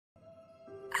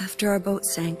After our boat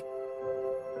sank,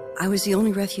 I was the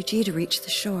only refugee to reach the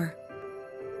shore.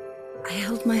 I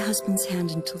held my husband's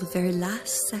hand until the very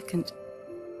last second.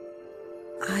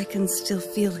 I can still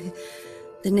feel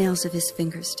the nails of his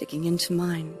fingers sticking into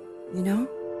mine, you know?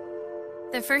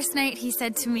 The first night he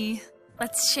said to me,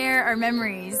 "Let's share our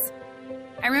memories."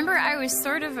 I remember I was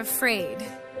sort of afraid,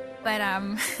 but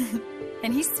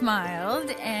and he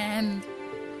smiled and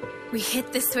we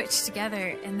hit the switch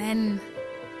together, and then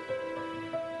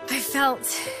I felt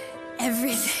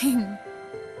everything.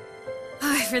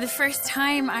 Oh, for the first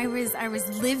time, I was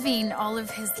living all of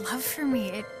his love for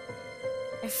me.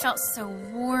 It felt so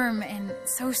warm and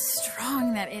so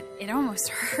strong that it almost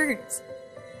hurt.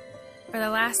 For the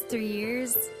last 3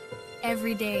 years,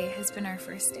 every day has been our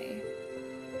first day.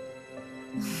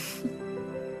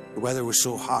 The weather was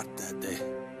so hot that day.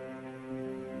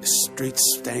 The streets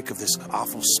stank of this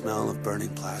awful smell of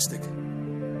burning plastic.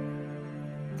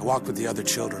 I walked with the other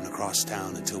children across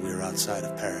town until we were outside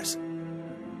of Paris.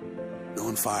 No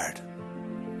one fired.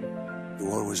 The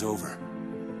war was over.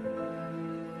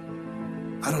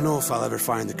 I don't know if I'll ever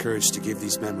find the courage to give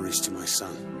these memories to my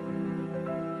son,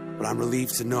 but I'm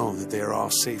relieved to know that they are all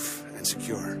safe and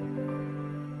secure.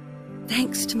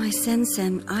 Thanks to my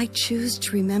Sen-Sen, I choose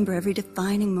to remember every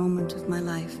defining moment of my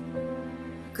life.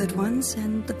 Good ones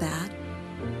and the bad.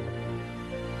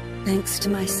 Thanks to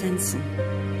my Sen-Sen,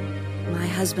 my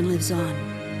husband lives on.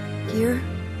 Here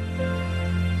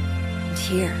and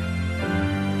here.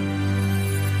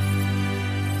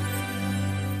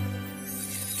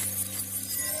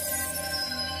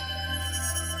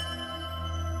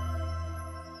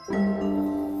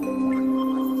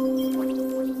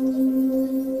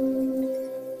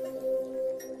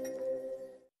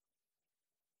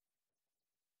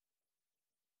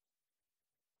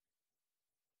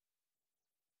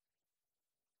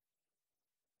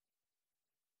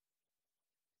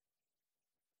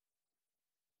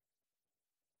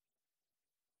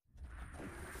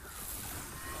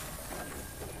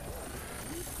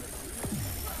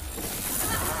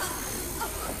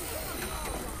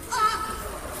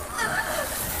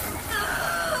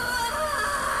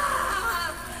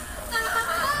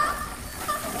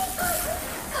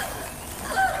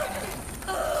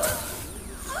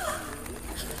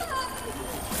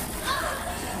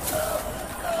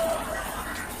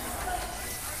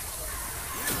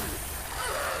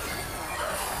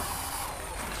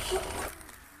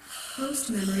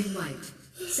 Post-memory wiped.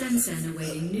 Sen-Sen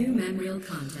awaiting new memorial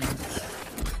content.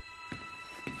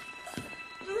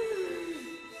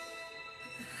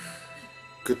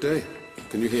 Good day.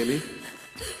 Can you hear me?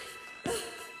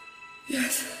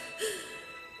 Yes.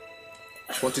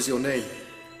 What is your name?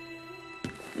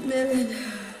 Millen.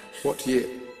 What year?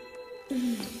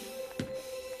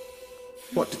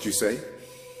 What did you say?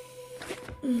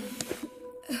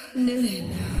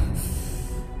 Millen.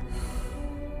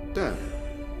 Damn.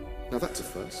 Now that's a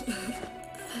first.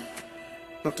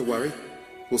 Not to worry.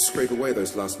 We'll scrape away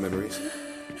those last memories.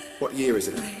 What year is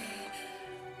it?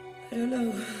 I don't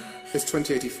know. It's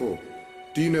 2084.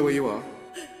 Do you know where you are?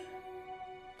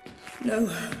 No.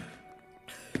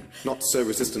 Not so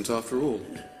resistant after all.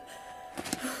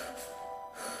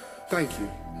 Thank you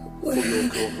for your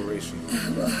cooperation.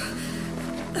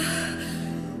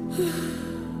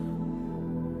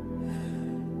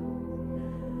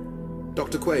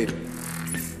 Dr. Quaid.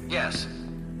 Yes.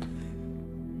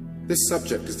 This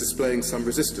subject is displaying some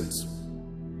resistance.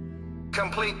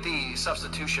 Complete the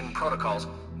substitution protocols,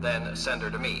 then send her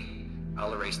to me.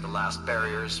 I'll erase the last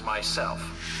barriers myself.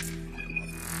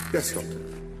 Yes, Doctor.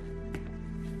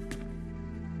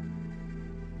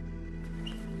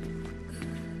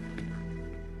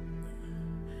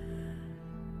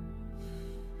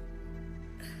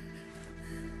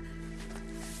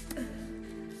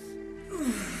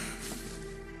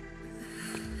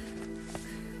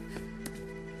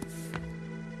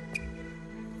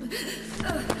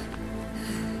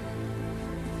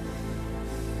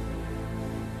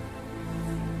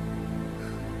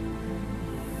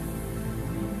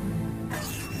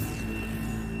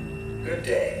 Good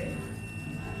day.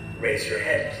 Raise your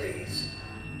head, please.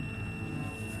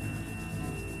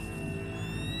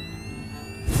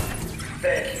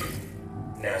 Thank you.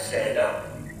 Now stand up.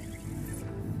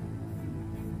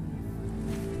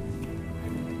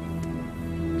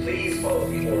 Please follow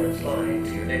the orange line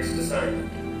to your next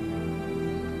assignment.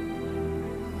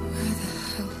 Where the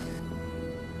hell?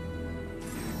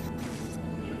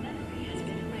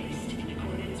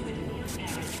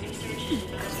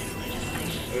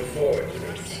 Move forward,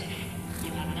 please.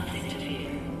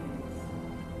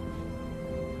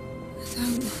 I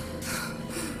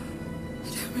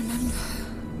don't remember.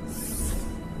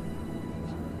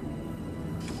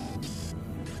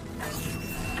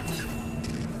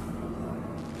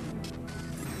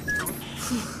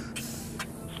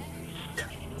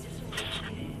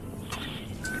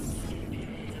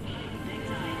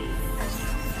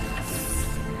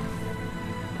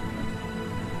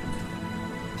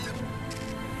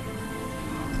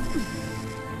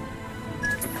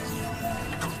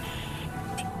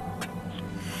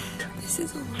 This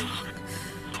is all wrong.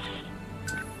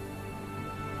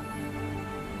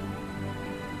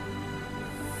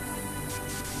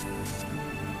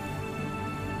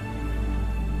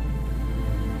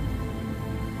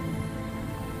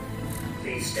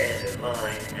 Please stand in line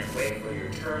and wait for your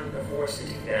turn before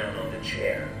sitting down on the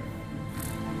chair.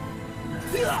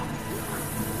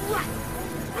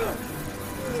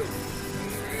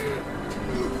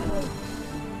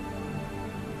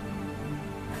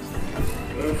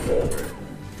 Move forward.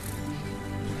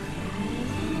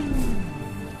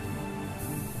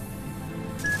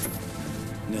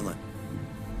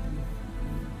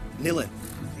 Nilin,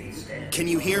 can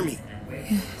you hear me?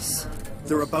 Yes.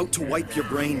 They're about to wipe your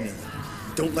brain,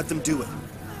 Nilin. Don't let them do it.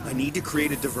 I need to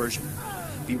create a diversion.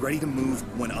 Be ready to move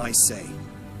when I say.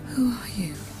 Who are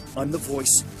you? I'm the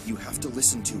voice you have to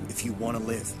listen to if you want to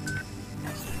live.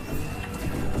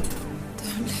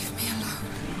 Don't leave me alone.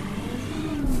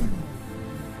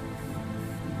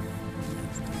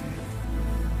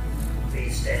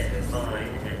 Please stand in line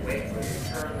and wait for your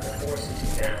turn before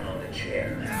sitting down on the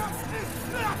chair.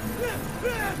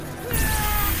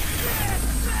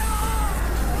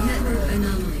 Network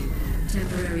anomaly.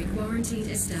 Temporary quarantine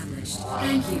established.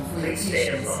 Thank you for your Please stay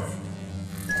in patience.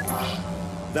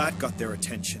 line. That got their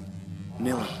attention.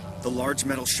 Nilin, the large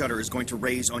metal shutter is going to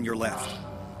raise on your left.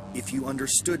 If you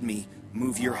understood me,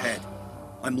 move your head.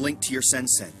 I'm linked to your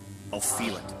sensen. I'll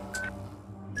feel it.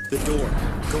 The door.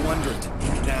 Go under it.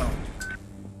 Now.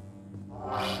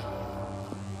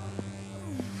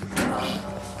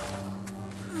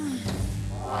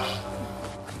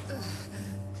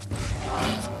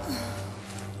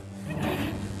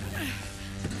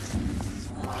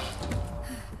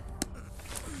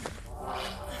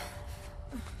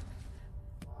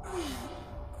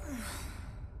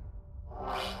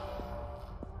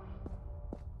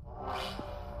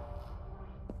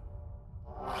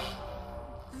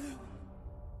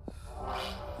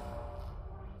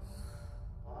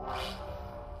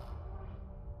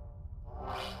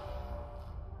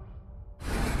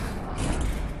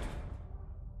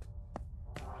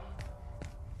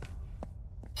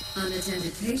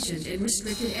 Unattended patient in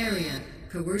restricted area.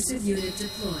 Coercive unit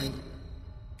deployed.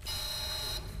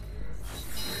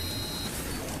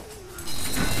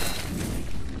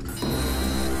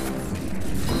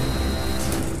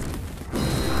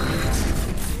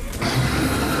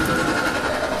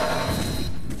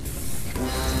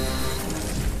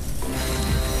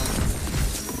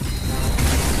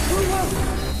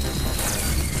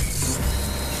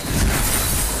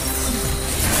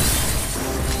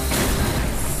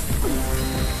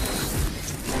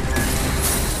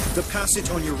 The passage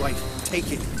on your right.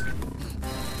 Take it.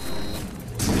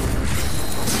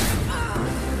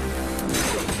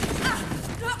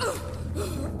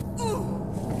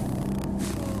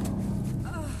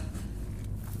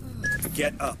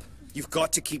 Get up. You've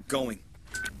got to keep going.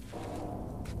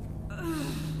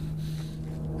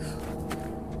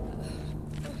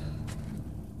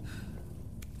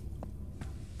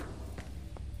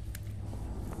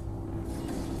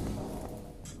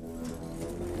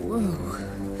 Whoa.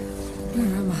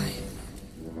 Where am I?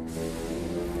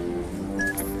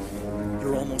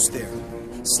 You're almost there.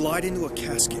 Slide into a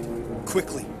casket.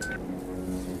 Quickly.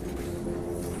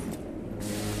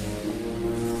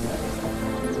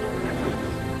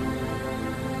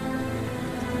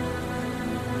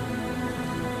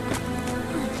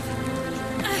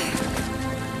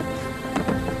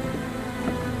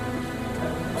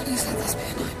 Please let this be a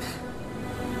nightmare.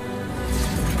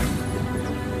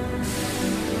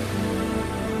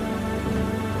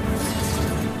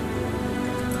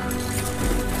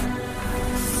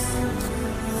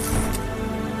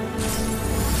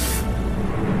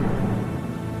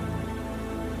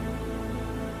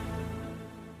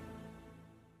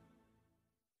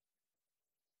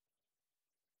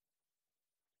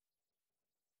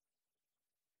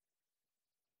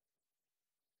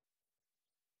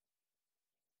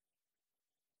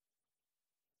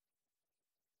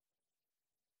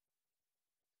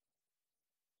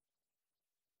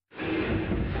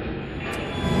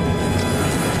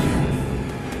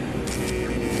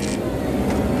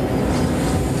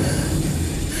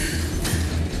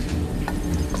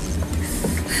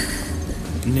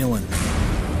 Nilin,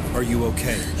 are you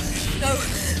okay? No,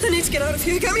 I need to get out of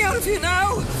here. Get me out of here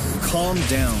now! Calm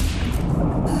down.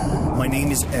 My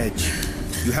name is Edge.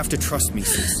 You have to trust me,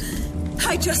 sis.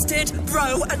 I just did,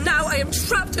 bro, and now I am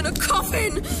trapped in a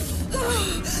coffin!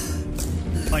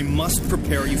 I must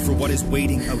prepare you for what is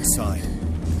waiting outside.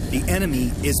 The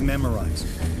enemy is Memorize,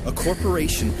 a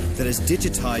corporation that has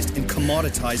digitized and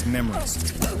commoditized memories.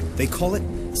 They call it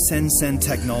Sensen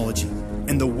technology.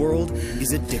 and the world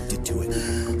is addicted to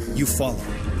it. You follow.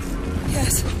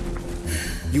 Yes.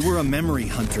 You were a memory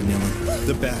hunter, Nilla.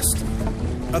 The best.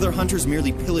 Other hunters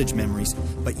merely pillage memories,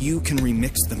 but you can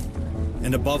remix them.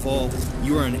 And above all,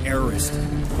 you are an errorist,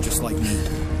 just like me.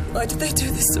 Why did they do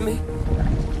this to me?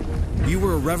 You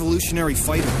were a revolutionary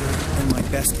fighter, and my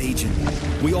best agent.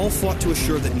 We all fought to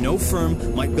assure that no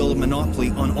firm might build a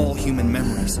monopoly on all human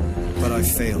memories. But I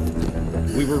failed.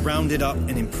 We were rounded up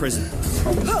and imprisoned.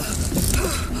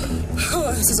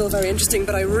 Oh, this is all very interesting,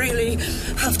 but I really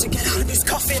have to get out of this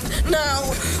coffin now.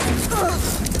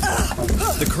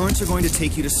 The currents are going to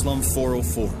take you to Slum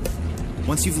 404.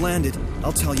 Once you've landed,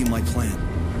 I'll tell you my plan.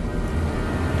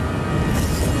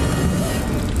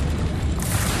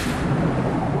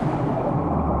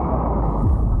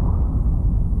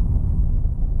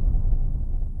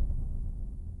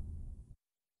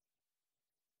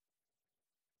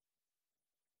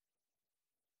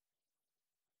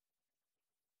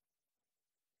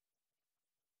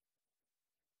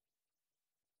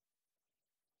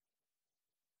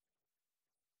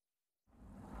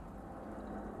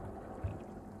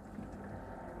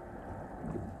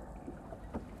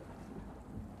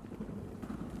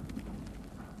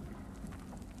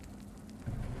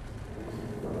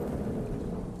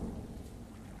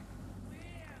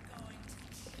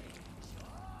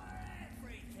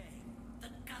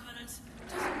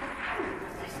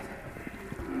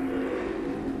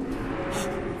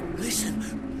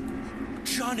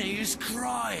 Johnny is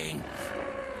crying.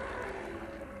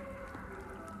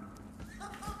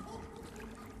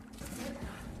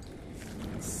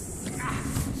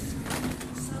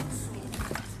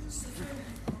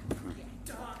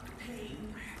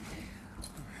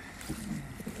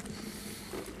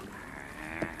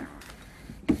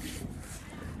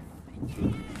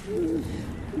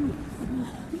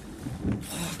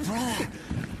 Brother,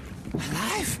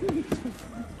 alive?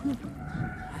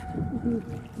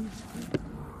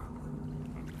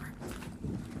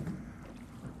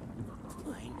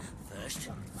 Mine first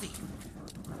thief.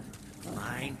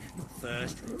 Mine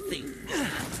first thief.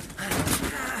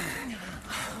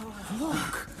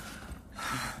 Look.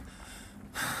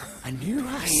 A new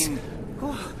us.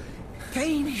 Oh,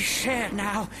 pain is shared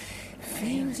now.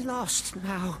 Fame's lost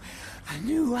now. A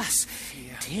new us.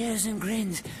 Tears and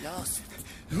grins. Lost.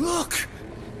 Look!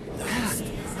 Lost.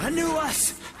 A new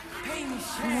us. Pain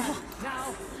is shared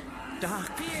now.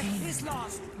 Dark pain is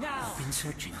lost now. I've been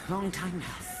searching a long time now.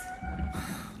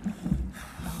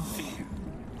 Fear.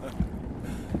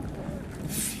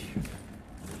 Fear.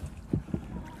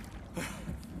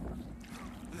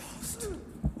 Lost.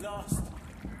 Lost.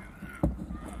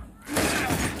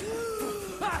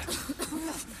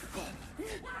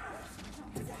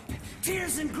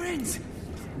 Tears and grins.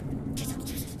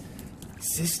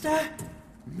 Sister?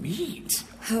 Meet.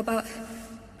 How about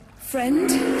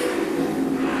friend?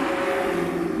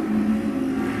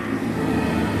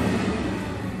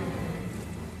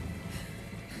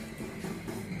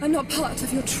 I'm not part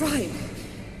of your tribe.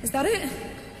 Is that it?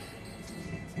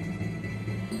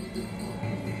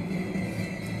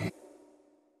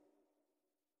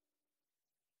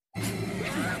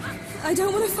 I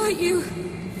don't want to fight you.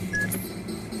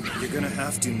 You're gonna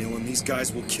have to, Nil, and these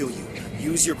guys will kill you.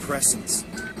 Use your presence.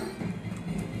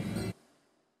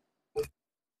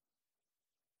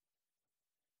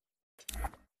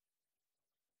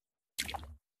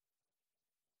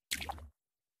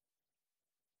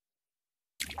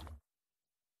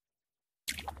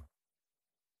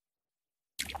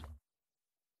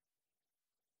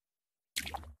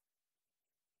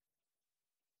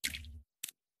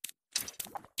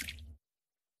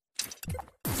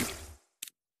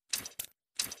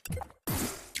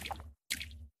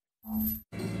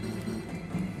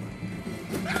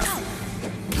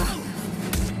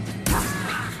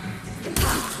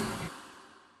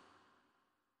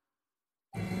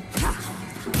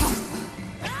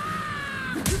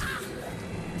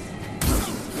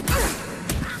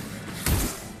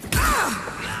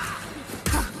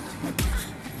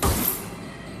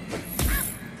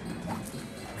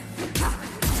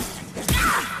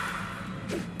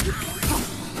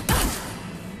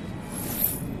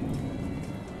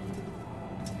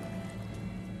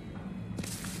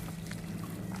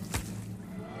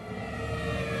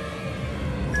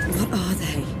 What are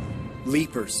they?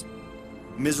 Leapers.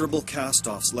 Miserable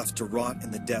cast-offs left to rot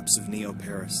in the depths of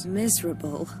Neo-Paris.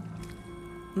 Miserable.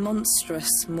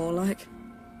 Monstrous, more like.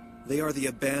 They are the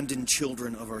abandoned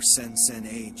children of our Sen-Sen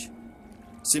age.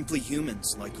 Simply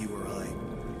humans like you or I,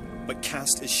 but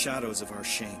cast as shadows of our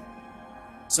shame.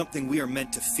 Something we are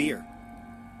meant to fear.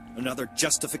 Another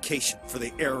justification for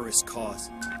the errorist cause.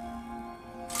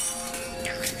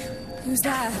 Who's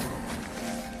there?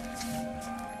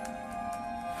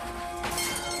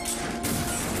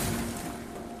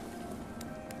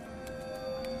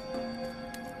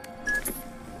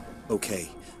 Okay,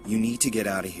 you need to get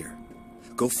out of here.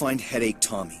 Go find Headache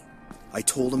Tommy. I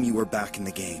told him you were back in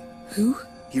the game. Who?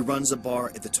 He runs a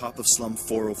bar at the top of Slum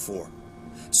 404.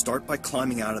 Start by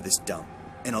climbing out of this dump,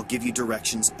 and I'll give you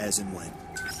directions as and when.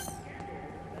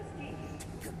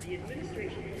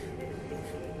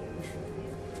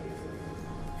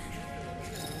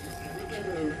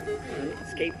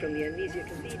 Escaped from the Amnesia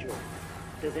Cathedral.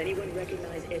 Does anyone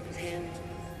recognize Ed's hand?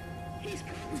 He's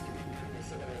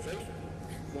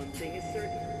one thing is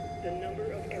certain, the number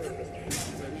of errors.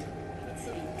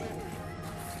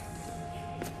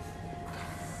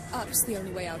 Up's the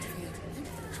only way out of here.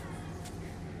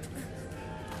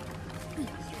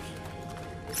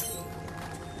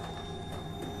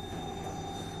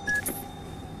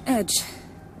 Edge.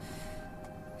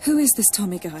 Who is this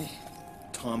Tommy guy?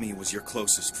 Tommy was your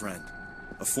closest friend.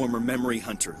 A former memory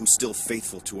hunter who's still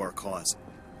faithful to our cause.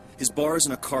 His bar is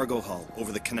in a cargo hull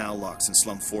over the canal locks in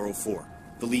Slum 404.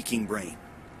 The Leaking Brain.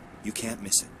 You can't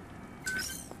miss it.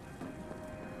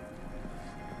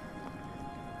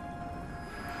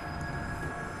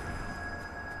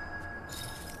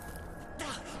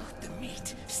 The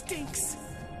meat stinks.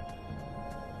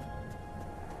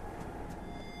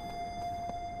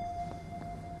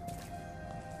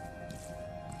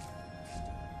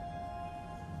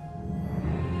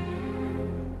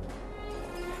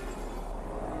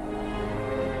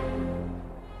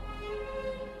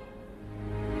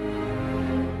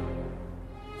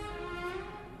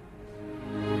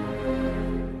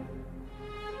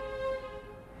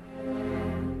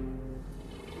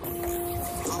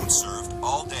 Served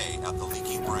all day at the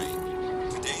Leaking Brain.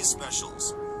 Today's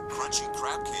specials: crunchy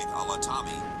crab cake a la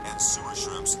Tommy and sewer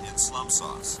shrimps in slum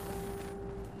sauce.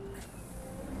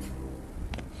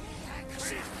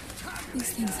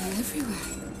 These things are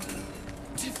everywhere.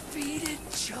 Defeated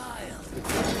child.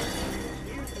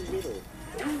 Here's a riddle.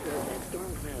 Who was that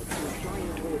storm cloud that was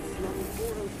flying towards Slum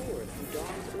 404 through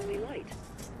dawn's early light?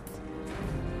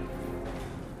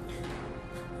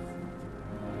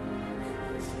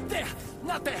 There!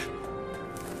 Not there!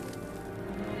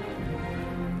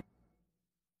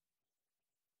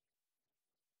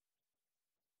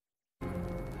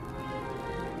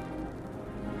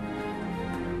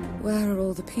 Where are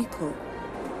all the people?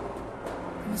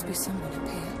 There must be someone up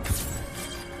here.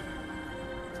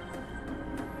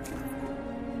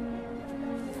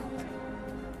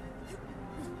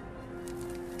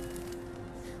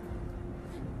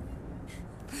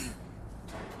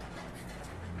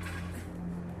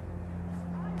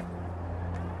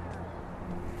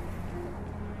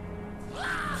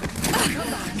 Come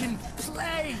on, I can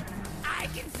play! I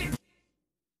can fit.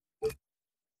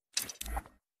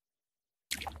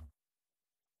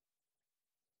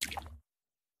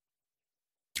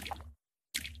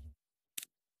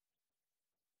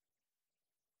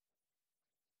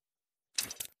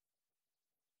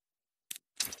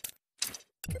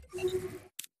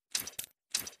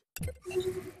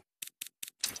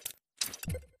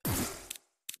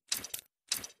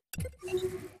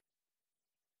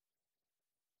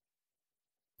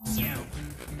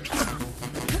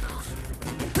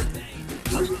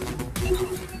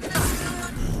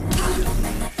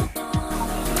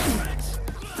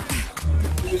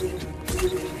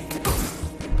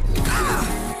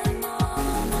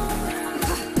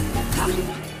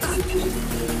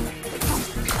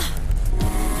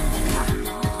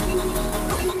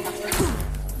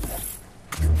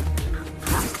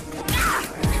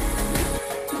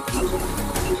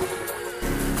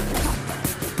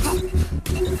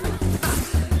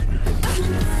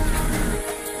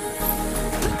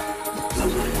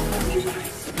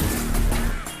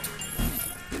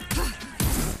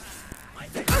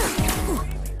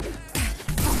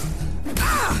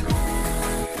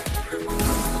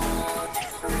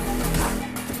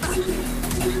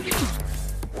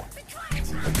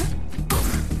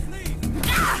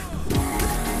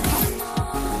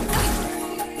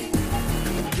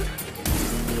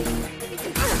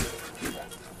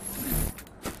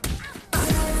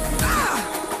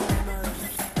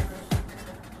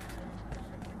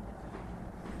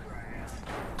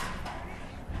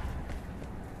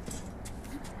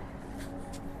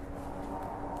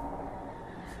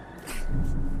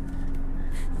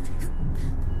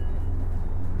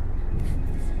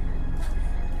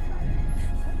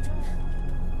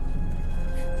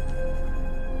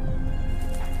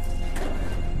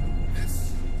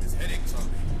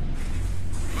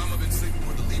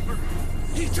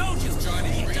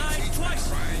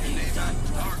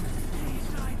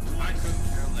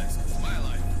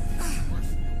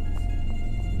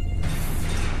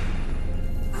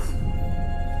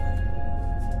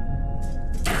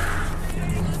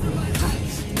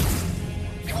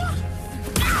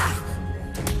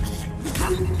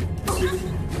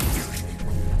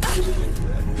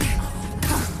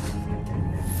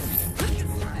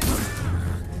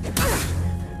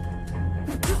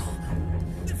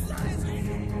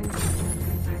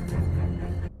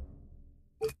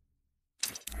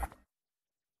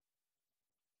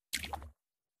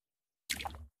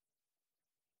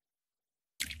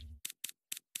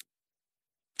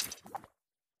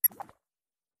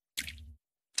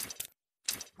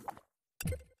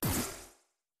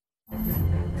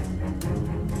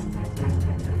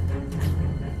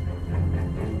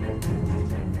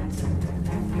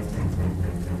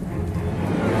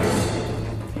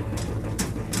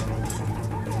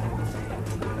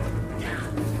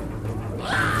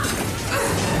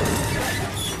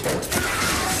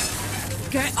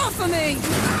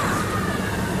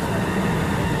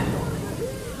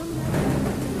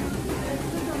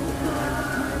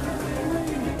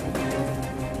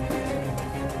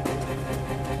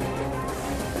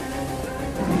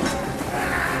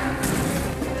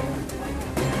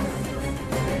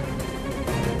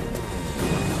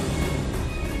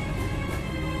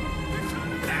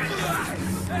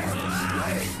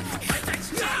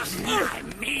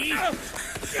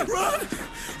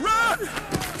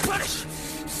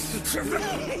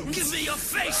 Give me your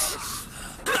face!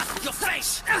 Your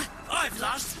face! I've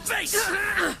lost face!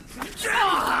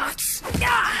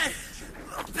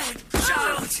 Bad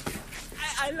child!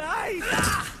 I lied!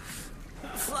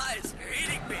 Flies are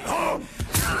eating me!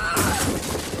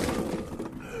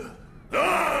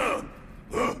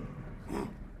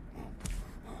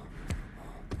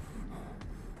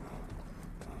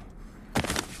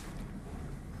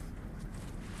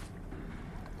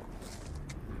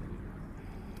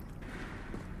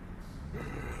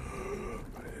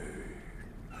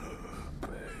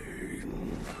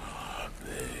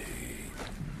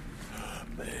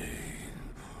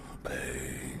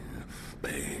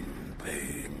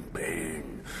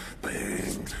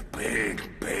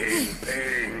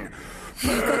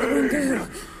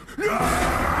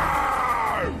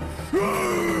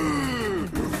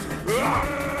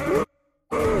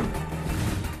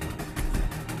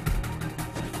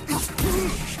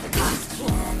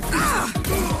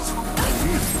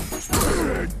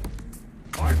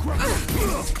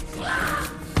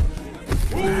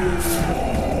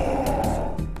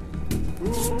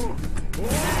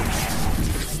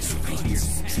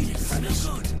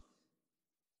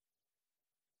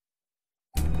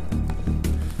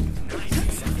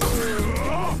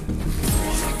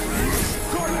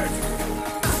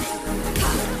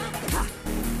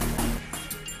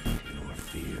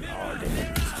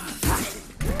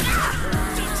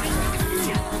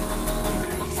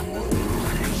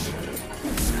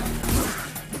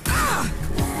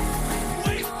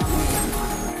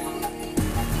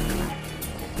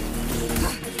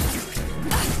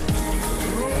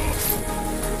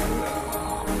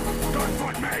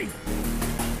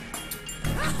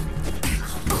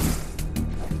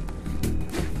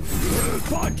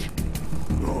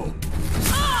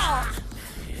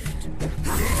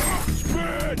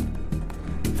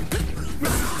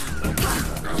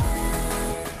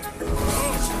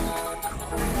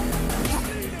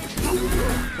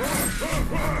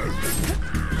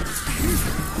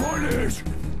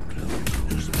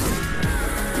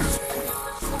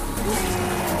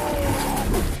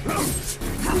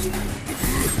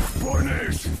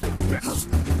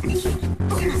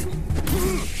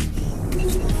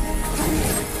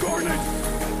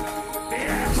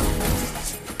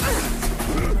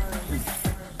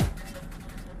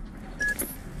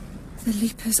 The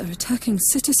Leapers are attacking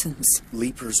citizens.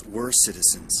 Leapers were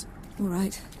citizens. All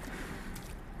right.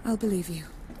 I'll believe you.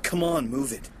 Come on,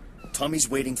 move it. Tommy's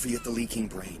waiting for you at the leaking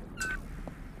brain.